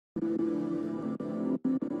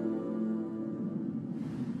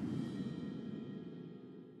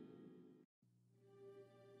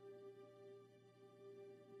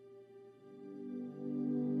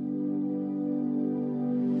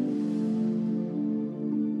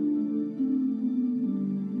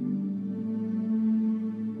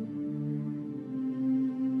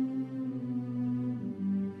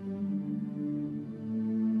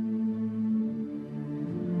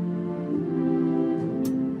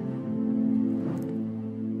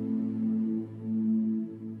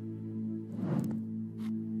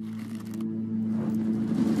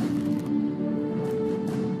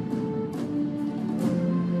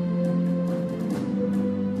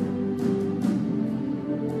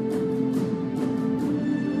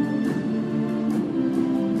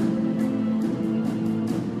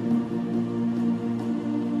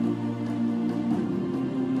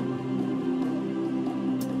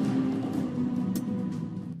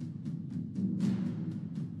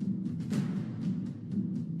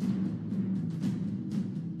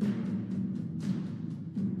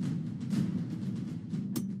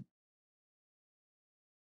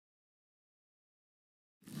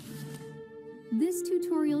This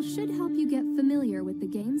tutorial should help you get familiar with the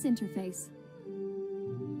game's interface.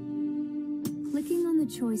 Clicking on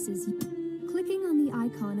the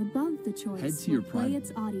icon above the choice will play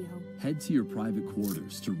its audio. Head to your private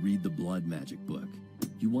quarters to read the Blood Magic book.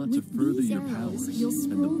 You want to further your powers,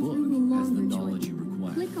 and the book has the knowledge you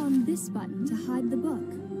require. Click on this button to hide the book.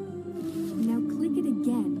 Now click it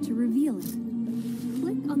again to reveal it.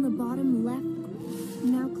 Click on the bottom left.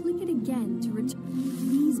 Now click it again to return.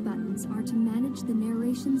 These buttons are to manage the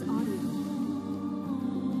narration's audio.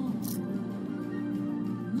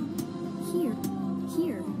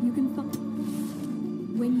 Here, you can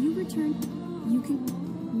find. When you return, you can.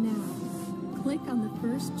 Now, click on the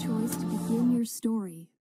first choice to begin your story,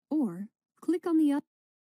 or click on the other.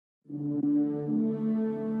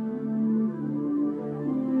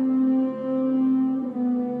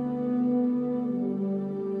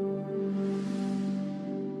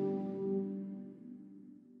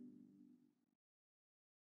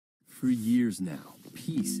 For years now,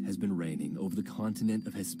 peace has been reigning over the continent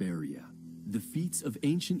of Hesperia. The feats of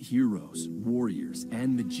ancient heroes, warriors,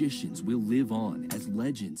 and magicians will live on as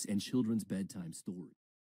legends and children's bedtime stories.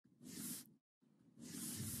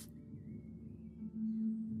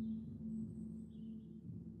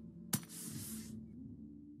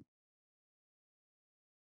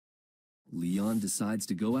 Leon decides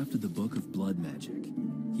to go after the Book of Blood Magic.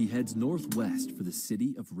 He heads northwest for the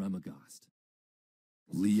city of Remagast.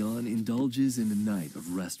 Leon indulges in a night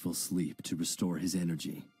of restful sleep to restore his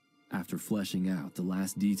energy. After fleshing out the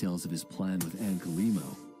last details of his plan with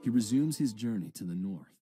Ankalimo, he resumes his journey to the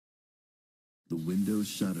north. The window's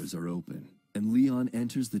shutters are open, and Leon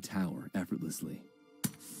enters the tower effortlessly.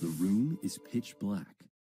 The room is pitch black,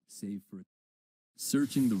 save for...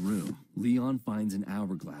 Searching the room, Leon finds an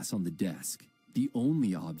hourglass on the desk, the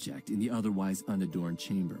only object in the otherwise unadorned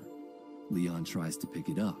chamber. Leon tries to pick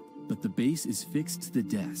it up, but the base is fixed to the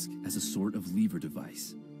desk as a sort of lever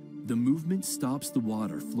device. The movement stops the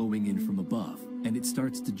water flowing in from above, and it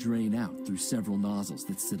starts to drain out through several nozzles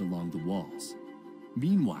that sit along the walls.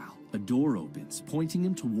 Meanwhile, a door opens, pointing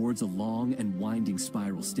him towards a long and winding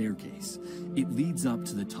spiral staircase. It leads up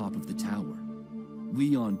to the top of the tower.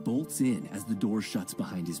 Leon bolts in as the door shuts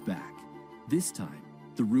behind his back. This time,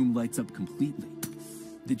 the room lights up completely.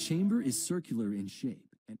 The chamber is circular in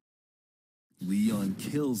shape, and Leon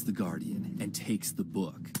kills the Guardian and takes the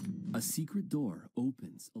book. A secret door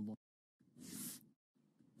opens along.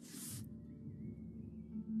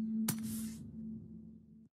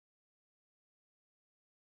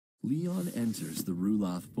 Leon enters the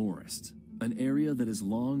Rulath Forest, an area that has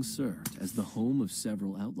long served as the home of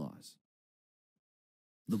several outlaws.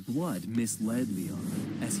 The blood misled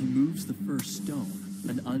Leon. As he moves the first stone,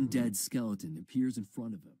 an undead skeleton appears in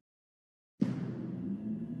front of him.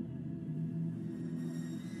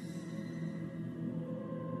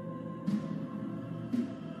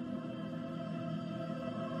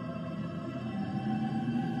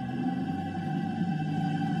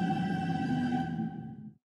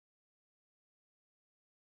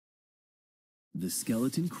 The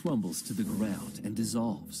skeleton crumbles to the ground and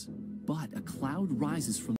dissolves, but a cloud rises from